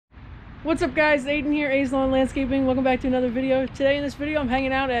What's up guys, Aiden here, A's Lawn Landscaping. Welcome back to another video. Today in this video I'm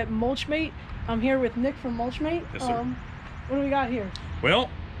hanging out at Mulch Mate. I'm here with Nick from Mulch Mate. Yes, sir. What do we got here?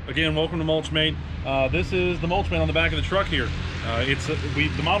 Well, again, welcome to Mulch Mate. This is the Mulch Mate on the back of the truck here.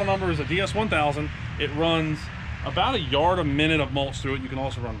 The model number is a DS1000. It runs about a yard a minute of mulch through it. You can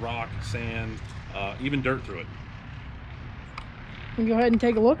also run rock, sand, even dirt through it. Can you go ahead and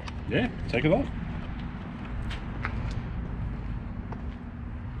take a look? Yeah, take a look.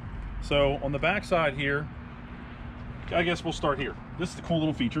 So on the back side here, I guess we'll start here. This is the cool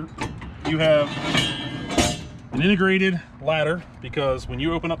little feature. You have an integrated ladder, because when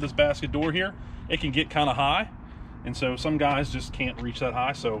you open up this basket door here, it can get kind of high. And so some guys just can't reach that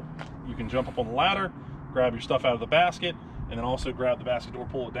high. So you can jump up on the ladder, grab your stuff out of the basket, and then also grab the basket door,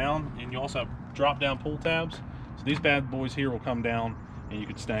 pull it down. And you also have drop down pull tabs. So these bad boys here will come down and you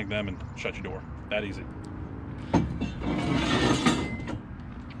can snag them and shut your door. That easy.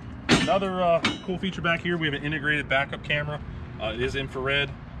 Another cool feature back here, we have an integrated backup camera. It is infrared,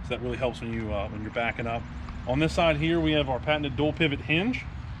 so that really helps when you're backing up. On this side here, we have our patented dual pivot hinge.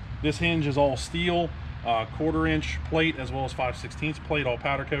 This hinge is all steel, 1/4 inch plate as well as 5/16 plate, all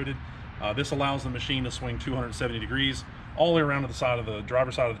powder coated. This allows the machine to swing 270 degrees all the way around to the side of the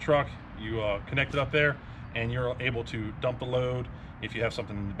driver's side of the truck. You connect it up there, and you're able to dump the load if you have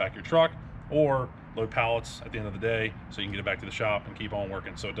something in the back of your truck, or load pallets at the end of the day so you can get it back to the shop and keep on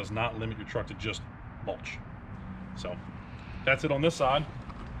working. So it does not limit your truck to just mulch. So that's it on this side.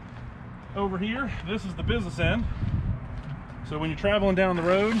 Over here, this is the business end. So when you're traveling down the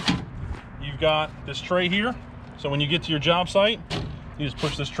road, you've got this tray here. So when you get to your job site, you just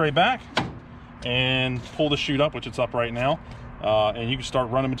push this tray back and pull the chute up, which it's up right now, and you can start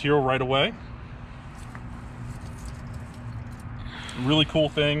running material right away. Really cool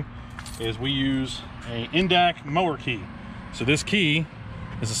thing is we use a Indac mower key. So this key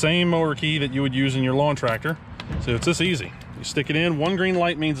is the same mower key that you would use in your lawn tractor. So it's this easy. You stick it in. One green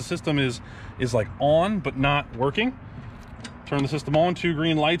light means the system is like on but not working. Turn the system on. 2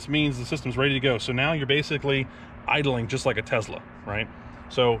 green lights means the system's ready to go. So now you're basically idling just like a Tesla, right?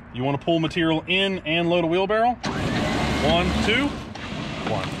 So you want to pull material in and load a wheelbarrow. 1, 2,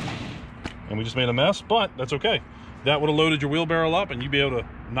 1. And we just made a mess, but that's okay. That would have loaded your wheelbarrow up, and you'd be able to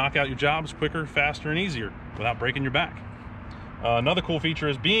knock out your jobs quicker, faster, and easier without breaking your back. Another cool feature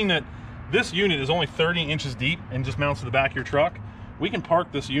is, being that this unit is only 30 inches deep and just mounts to the back of your truck, we can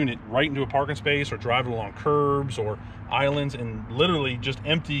park this unit right into a parking space or drive it along curbs or islands and literally just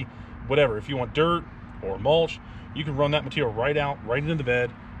empty whatever. If you want dirt or mulch, you can run that material right out, right into the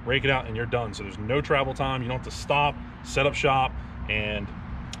bed, rake it out, and you're done. So there's no travel time. You don't have to stop, set up shop. And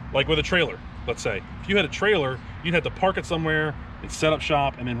like with a trailer, let's say, if you had a trailer, you'd have to park it somewhere and set up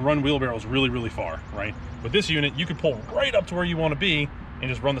shop and then run wheelbarrows really, really far, right? With this unit, you can pull right up to where you want to be and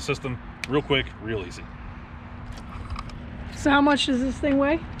just run the system real quick, real easy. So how much does this thing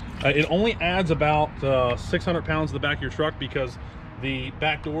weigh? It only adds about 600 pounds to the back of your truck, because the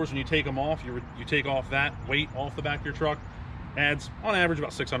back doors, when you take them off, you take off that weight off the back of your truck, adds on average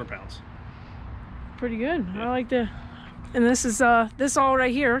about 600 pounds. Pretty good. Yeah. I like to. And this is this all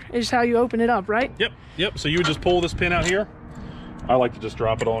right here is how you open it up, right? Yep. So you would just pull this pin out here. I like to just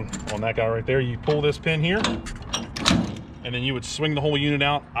drop it on that guy right there. You pull this pin here, and then you would swing the whole unit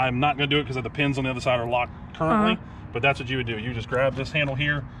out. I'm not going to do it because the pins on the other side are locked currently, but that's what you would do. You just grab this handle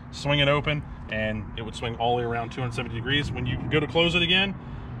here, swing it open, and it would swing all the way around 270 degrees. When you go to close it again,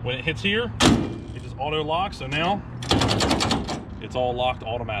 when it hits here, it just auto locks. So now it's all locked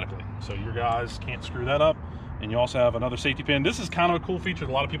automatically. So your guys can't screw that up. And you also have another safety pin. This is kind of a cool feature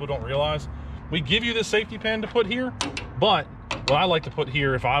that a lot of people don't realize. We give you this safety pin to put here, but what I like to put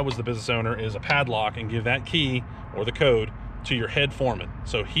here, if I was the business owner, is a padlock, and give that key or the code to your head foreman.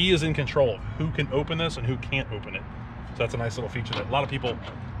 So he is in control of who can open this and who can't open it. So that's a nice little feature that a lot of people,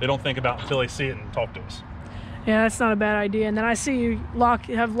 they don't think about until they see it and talk to us. Yeah, that's not a bad idea. And then I see you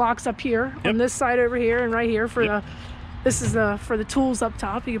have locks up here, on this side over here and right here for the. This is for the tools up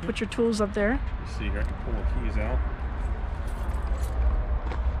top. You can put your tools up there. Let's see here, I can pull the keys out.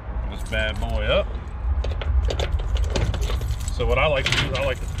 Put this bad boy up. So what I like to do, I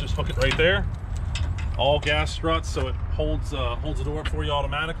like to just hook it right there. All gas struts, so it holds the door up for you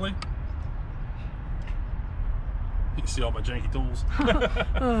automatically. You can see all my janky tools.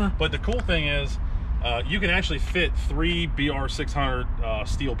 But the cool thing is, you can actually fit 3 BR600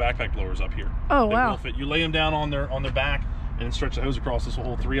 steel backpack blowers up here. Oh, they wow. will fit. You lay them down on their back and then stretch the hose across. This will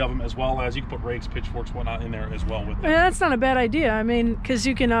hold 3 of them, as well as you can put rakes, pitchforks, whatnot in there as well with them. Yeah, that's not a bad idea. I mean, because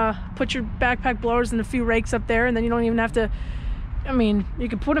you can put your backpack blowers and a few rakes up there, and then you don't even have to I mean, you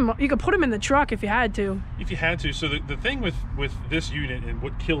could put them in the truck if you had to. If you had to. So the thing with this unit, and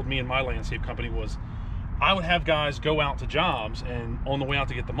what killed me and my landscape company, was I would have guys go out to jobs, and on the way out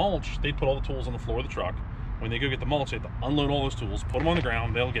to get the mulch, they'd put all the tools on the floor of the truck. When they go get the mulch, they have to unload all those tools, put them on the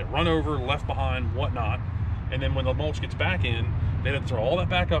ground, they'll get run over, left behind, whatnot. And then when the mulch gets back in, they'd have to throw all that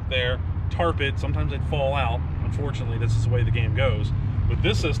back up there, tarp it. Sometimes they'd fall out. Unfortunately, this is the way the game goes. With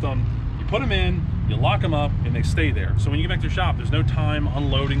this system, you put them in, you lock them up, and they stay there. So when you get back to your shop, there's no time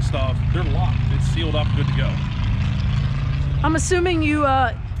unloading stuff. They're locked. It's sealed up, good to go. I'm assuming you,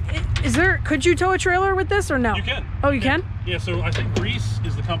 could you tow a trailer with this or no? You can. Oh, you can? Yeah, so I think Grease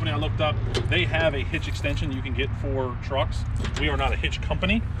is the company I looked up. They have a hitch extension you can get for trucks. We are not a hitch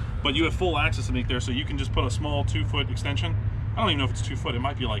company, but you have full access to make there, so you can just put a small 2-foot extension. I don't even know if it's 2 foot. It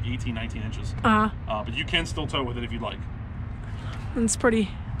might be like 18, 19 inches. But you can still tow with it if you'd like. It's pretty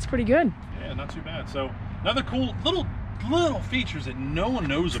good. Yeah, not too bad. So another cool little features that no one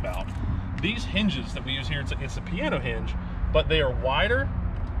knows about. These hinges that we use here, it's a piano hinge, but they are wider.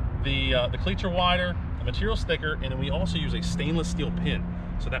 The cleats are wider, the material's thicker, and then we also use a stainless steel pin.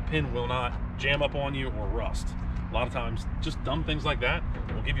 So that pin will not jam up on you or rust. A lot of times, just dumb things like that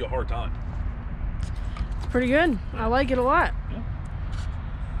will give you a hard time. It's pretty good. I like it a lot. Yeah.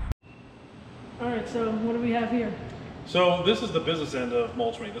 All right, so what do we have here? So this is the business end of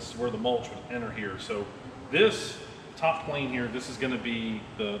Mulch Mate. This is where the mulch would enter here. So this top plane here, this is going to be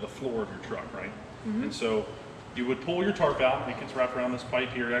the floor of your truck, right? Mm-hmm. And so you would pull your tarp out. It gets wrapped around this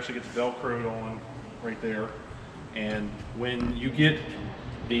pipe here. It actually gets velcroed on right there. And when you get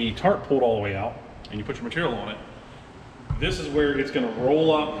the tarp pulled all the way out and you put your material on it, this is where it's going to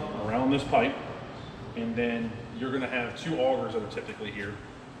roll up around this pipe. And then you're going to have 2 augers that are typically here.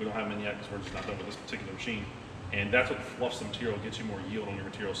 We don't have them in yet because we're just not done with this particular machine. And that's what fluffs the material, gets you more yield on your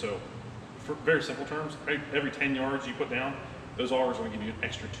material. So for very simple terms, every 10 yards you put down, those augers are going to give you an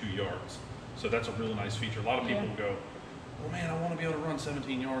extra 2 yards. So that's a really nice feature. A lot of people will go, well, man, I want to be able to run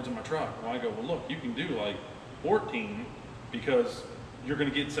 17 yards in my truck. Well, I go, well, look, you can do like 14 because you're going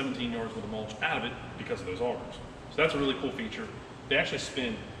to get 17 yards worth of mulch out of it because of those augers. So that's a really cool feature. They actually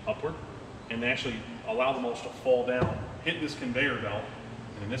spin upward, and they actually allow the mulch to fall down, hit this conveyor belt,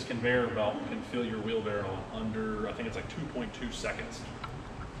 and this conveyor belt can fill your wheelbarrow in under, I think it's like 2.2 seconds.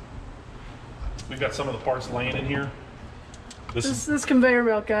 We've got some of the parts laying in here. This conveyor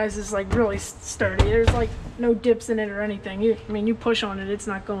belt, guys, is like really sturdy. There's like no dips in it or anything. I mean, you push on it, it's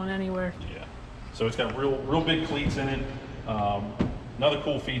not going anywhere. Yeah. So it's got real big cleats in it. Another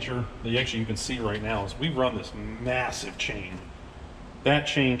cool feature that you can see right now is we run this massive chain. That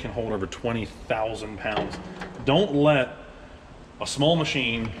chain can hold over 20,000 pounds. Don't let a small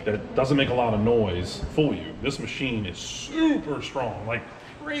machine that doesn't make a lot of noise fool you. This machine is super strong, like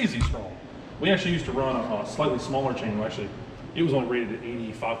crazy strong. We actually used to run a slightly smaller chain. Actually, it was only rated at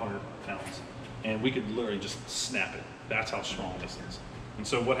 8,500 pounds, and we could literally just snap it. That's how strong this is. And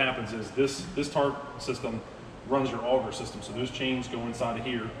so what happens is this tarp system runs your auger system. So those chains go inside of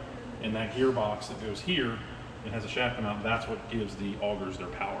here, and that gearbox that goes here and has a shaft come out. That's what gives the augers their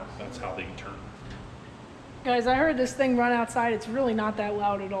power. That's how they turn. Guys, I heard this thing run outside. It's really not that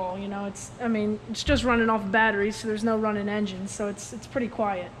loud at all. You know, it's just running off batteries, so there's no running engines, so it's pretty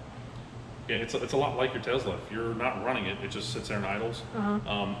quiet. Yeah, it's a lot like your Tesla. If you're not running it, it just sits there and idles.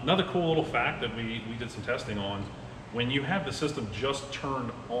 Another cool little fact that we did some testing on, when you have the system just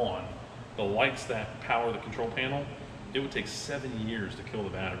turned on, the lights that power the control panel, it would take 7 years to kill the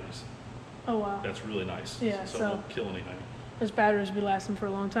batteries. Oh, wow. That's really nice. Yeah, so it won't kill anything. Those batteries will be lasting for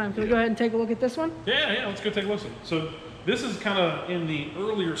a long time. Can we go ahead and take a look at this one? Yeah, let's go take a look. So this is kind of in the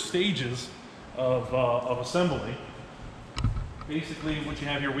earlier stages of assembly. Basically what you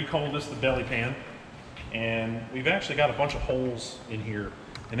have here, we call this the belly pan. And we've actually got a bunch of holes in here,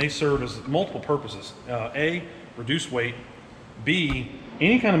 and they serve as multiple purposes. A, reduce weight. B,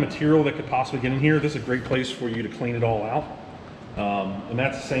 any kind of material that could possibly get in here, this is a great place for you to clean it all out. And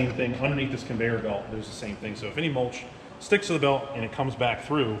that's the same thing underneath this conveyor belt. There's the same thing. So if any mulch sticks to the belt and it comes back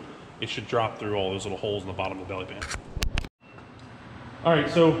through, it should drop through all those little holes in the bottom of the belly pan. All right,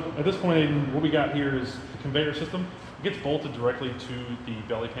 so at this point, Aiden, what we got here is the conveyor system. It gets bolted directly to the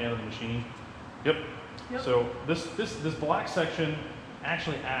belly pan of the machine. Yep. So this black section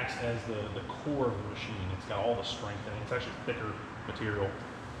actually acts as the core of the machine. It's got all the strength in it. It's actually thicker material.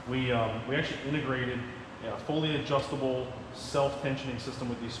 We actually integrated a fully adjustable self-tensioning system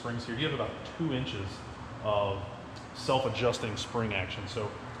with these springs here. You have about 2 inches of self-adjusting spring action. So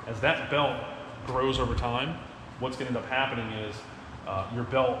as that belt grows over time, what's going to end up happening is your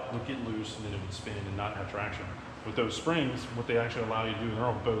belt would get loose and then it would spin and not have traction. With those springs, what they actually allow you to do, and they're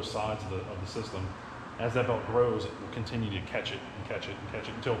on both sides of the system, as that belt grows, it will continue to catch it and catch it and catch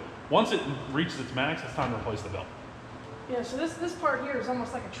it until once it reaches its max, it's time to replace the belt. Yeah, so this part here is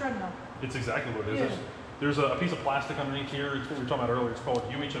almost like a treadmill. It's exactly what it is. Yeah. There's a piece of plastic underneath here. It's what we were talking about earlier. It's called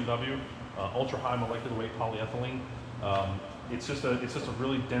UHMW, ultra high molecular weight polyethylene. It's just a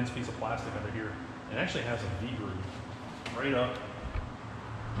really dense piece of plastic under here. It actually has a V groove right up.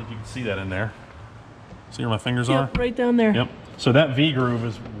 I think you can see that in there. See where my fingers are? Yep, right down there. Yep. So that V groove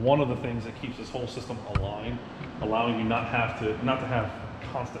is one of the things that keeps this whole system aligned, allowing you not to have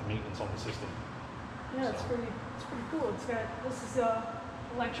constant maintenance on the system. Yeah, it's pretty cool. It's got, this is a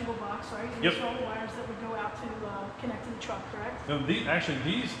electrical box, right? And Yep. these are all the wires that would go out to connect to the truck, correct? So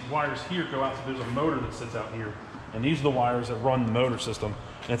these wires here go out, so there's a motor that sits out here, and these are the wires that run the motor system.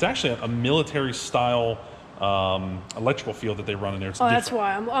 And it's actually a military style electrical field that they run in there. It's That's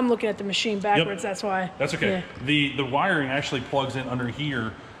different. why I'm looking at the machine backwards. Yep. That's why. That's okay. Yeah. The wiring actually plugs in under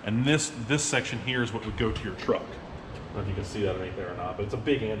here, and this section here is what would go to your truck. I don't know if you can see that right there or not, but it's a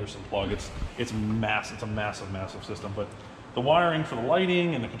big Anderson plug. It's massive. It's a massive system. But the wiring for the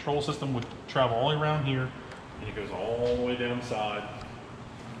lighting and the control system would travel all the way around here, and it goes all the way down the side.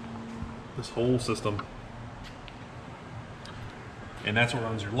 This whole system. And that's what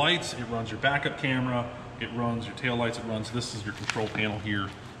runs your lights, it runs your backup camera, it runs your tail lights, this is your control panel here.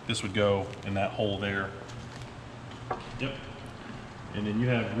 This would go in that hole there. Yep. And then you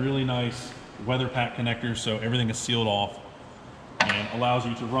have really nice weather pack connectors, so everything is sealed off and allows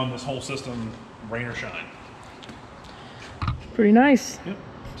you to run this whole system rain or shine. Pretty nice. Yep.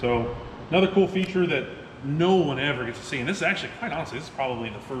 So another cool feature that no one ever gets to see, and this is actually, quite honestly, this is probably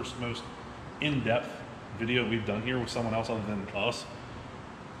the first most in-depth video we've done here with someone else other than us.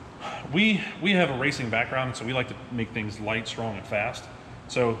 We have a racing background, so we like to make things light, strong, and fast.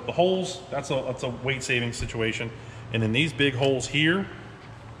 So the holes, that's a weight saving situation. And then these big holes here,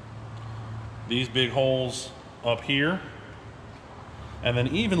 these big holes up here, and then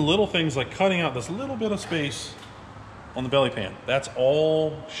even little things like cutting out this little bit of space on the belly pan, that's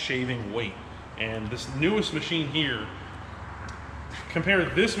all shaving weight. And this newest machine here, compare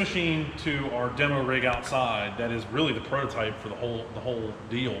this machine to our demo rig outside. That is really the prototype for the whole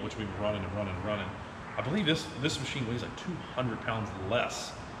deal, which we've been running. I believe this machine weighs like 200 pounds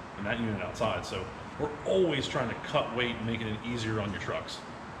less than that unit outside. So we're always trying to cut weight and making it easier on your trucks.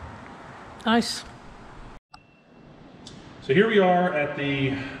 Nice. So here we are at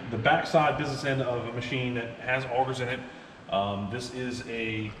the backside business end of a machine that has augers in it. This is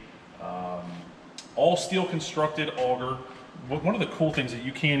a all steel constructed auger. One of the cool things that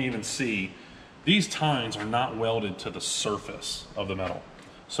you can't even see, these tines are not welded to the surface of the metal.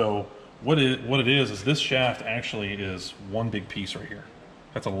 So what it is this shaft actually is one big piece right here.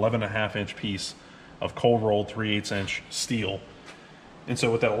 That's an 11.5 inch piece of cold rolled 3/8 inch steel. And so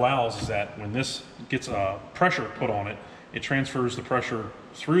what that allows is that when this gets pressure put on it, it transfers the pressure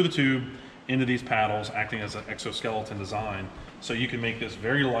through the tube into these paddles, acting as an exoskeleton design. So you can make this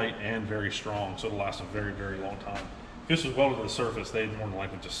very light and very strong, so it'll last a very, very long time. If this was welded to the surface, they'd more than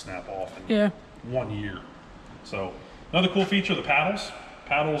likely just snap off in 1 year. So another cool feature, the paddles.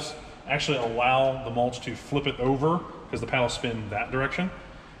 Paddles actually allow the mulch to flip it over because the paddles spin that direction.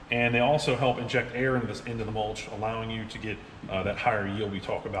 And they also help inject air into the mulch, allowing you to get that higher yield we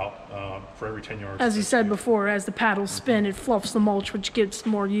talk about for every 10 yards. As you said before, as the paddles spin, it fluffs the mulch, which gets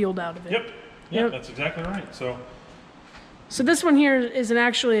more yield out of it. Yep, that's exactly right. So this one here isn't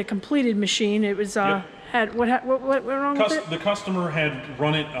actually a completed machine. It was had what went wrong with it? The customer had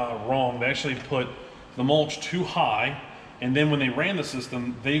run it wrong. They actually put the mulch too high, and then when they ran the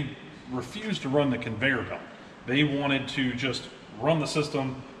system, they refused to run the conveyor belt. They wanted to just run the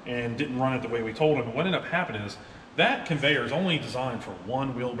system and didn't run it the way we told them. And what ended up happening is that conveyor is only designed for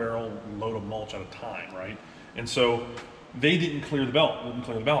one wheelbarrow load of mulch at a time, right? And so they didn't clear the belt,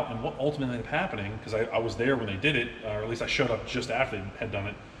 And what ultimately ended up happening, because I was there when they did it, or at least I showed up just after they had done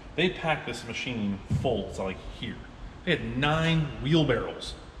it, they packed this machine full to like here. They had 9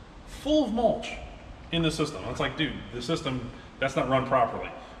 wheelbarrows full of mulch in the system. It's like, dude, the system, that's not run properly.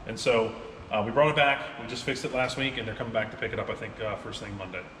 And so we brought it back. We just fixed it last week, and they're coming back to pick it up, I think, first thing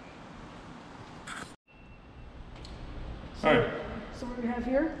Monday. All right. So what do we have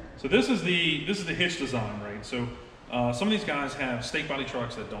here? So this is the hitch design, right? So some of these guys have stake body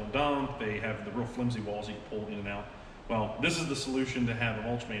trucks that don't dump. They have the real flimsy walls you can pull in and out. Well, this is the solution to have a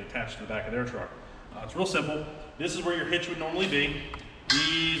Mulch Mate attached to the back of their truck. It's real simple. This is where your hitch would normally be.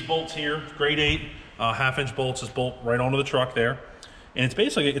 These bolts here, grade 8, half-inch bolts, just bolt right onto the truck there. And it's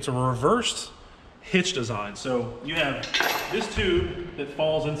basically, it's a reversed hitch design. So you have this tube that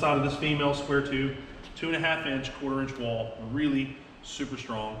falls inside of this female square tube, 2.5 inch, 1/4 inch wall, really super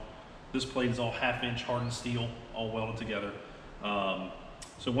strong. This plate is all 1/2 inch hardened steel, all welded together.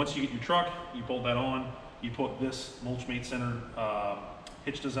 So once you get your truck, you bolt that on, you put this Mulch Mate center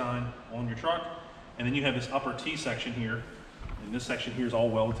hitch design on your truck, and then you have this upper T section here, and this section here is all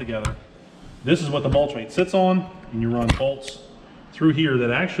welded together. This is what the Mulch Mate sits on, and you run bolts through here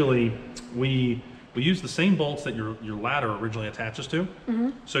that actually we use the same bolts that your ladder originally attaches to.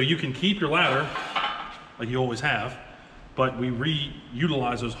 So you can keep your ladder like you always have, but we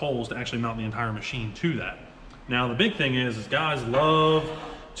reutilize those holes to actually mount the entire machine to that. Now the big thing is guys love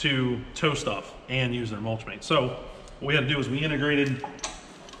to tow stuff and use their Mulch Mate. So what we had to do is we integrated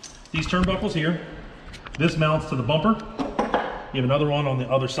these turnbuckles here. This mounts to the bumper. You have another one on the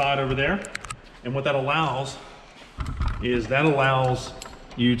other side over there. And what that allows is that allows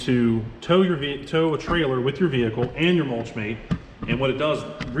you to tow a trailer with your vehicle and your Mulch Mate. And what it does,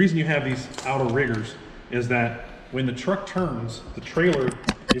 the reason you have these outer riggers is that when the truck turns, the trailer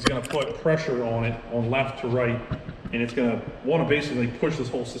is going to put pressure on it on left to right, and it's going to want to basically push this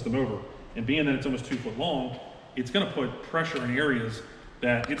whole system over. And being that it's almost 2 foot long, it's going to put pressure in areas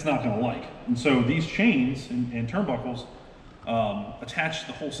that it's not going to like. And so these chains and turnbuckles attach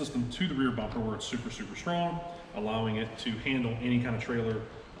the whole system to the rear bumper where it's super, super strong, allowing it to handle any kind of trailer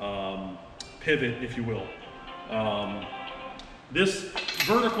pivot, if you will. This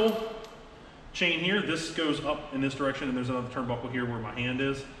vertical chain here, this goes up in this direction, and there's another turnbuckle here where my hand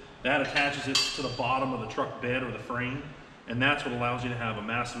is. That attaches it to the bottom of the truck bed or the frame, and that's what allows you to have a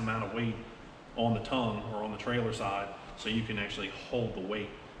massive amount of weight on the tongue or on the trailer side, so you can actually hold the weight.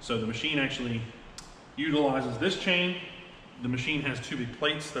 So the machine actually utilizes this chain. The machine has 2 big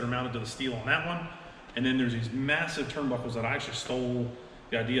plates that are mounted to the steel on that one, and then there's these massive turnbuckles that I actually stole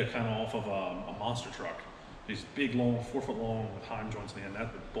the idea kind of off of a monster truck. These big, long, 4 foot long with heim joints in the end,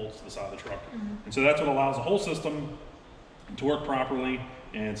 that bolts to the side of the truck. And so that's what allows the whole system to work properly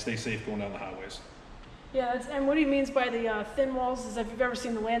and stay safe going down the highways. Yeah, and what he means by the thin walls is if you've ever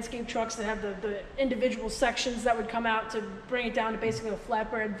seen the landscape trucks that have the individual sections that would come out to bring it down to basically a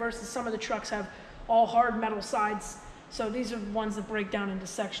flatbed, versus some of the trucks have all hard metal sides. So these are ones that break down into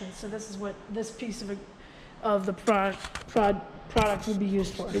sections. So this is what this piece of the product would be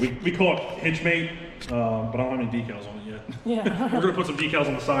used for. Yeah, we call it Hitch Mate, but I don't have any decals on it yet. Yeah. We're gonna put some decals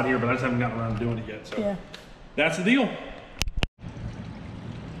on the side here, but I just haven't gotten around to doing it yet. So yeah, that's the deal.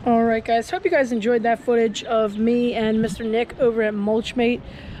 All right, guys, hope you guys enjoyed that footage of me and Mr. Nick over at Mulch Mate.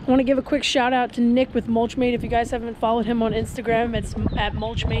 I want to give a quick shout out to Nick with Mulch Mate. If you guys haven't followed him on Instagram, it's at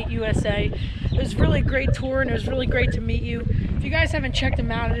Mulch Mate USA. It was really a great tour, and it was really great to meet you. If you guys haven't checked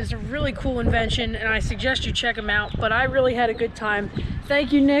him out, it is a really cool invention, and I suggest you check him out. But I really had a good time.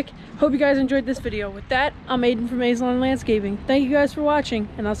 Thank you, Nick. Hope you guys enjoyed this video. With that, I'm Aiden from Aizline Landscaping. Thank you guys for watching,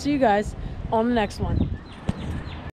 and I'll see you guys on the next one.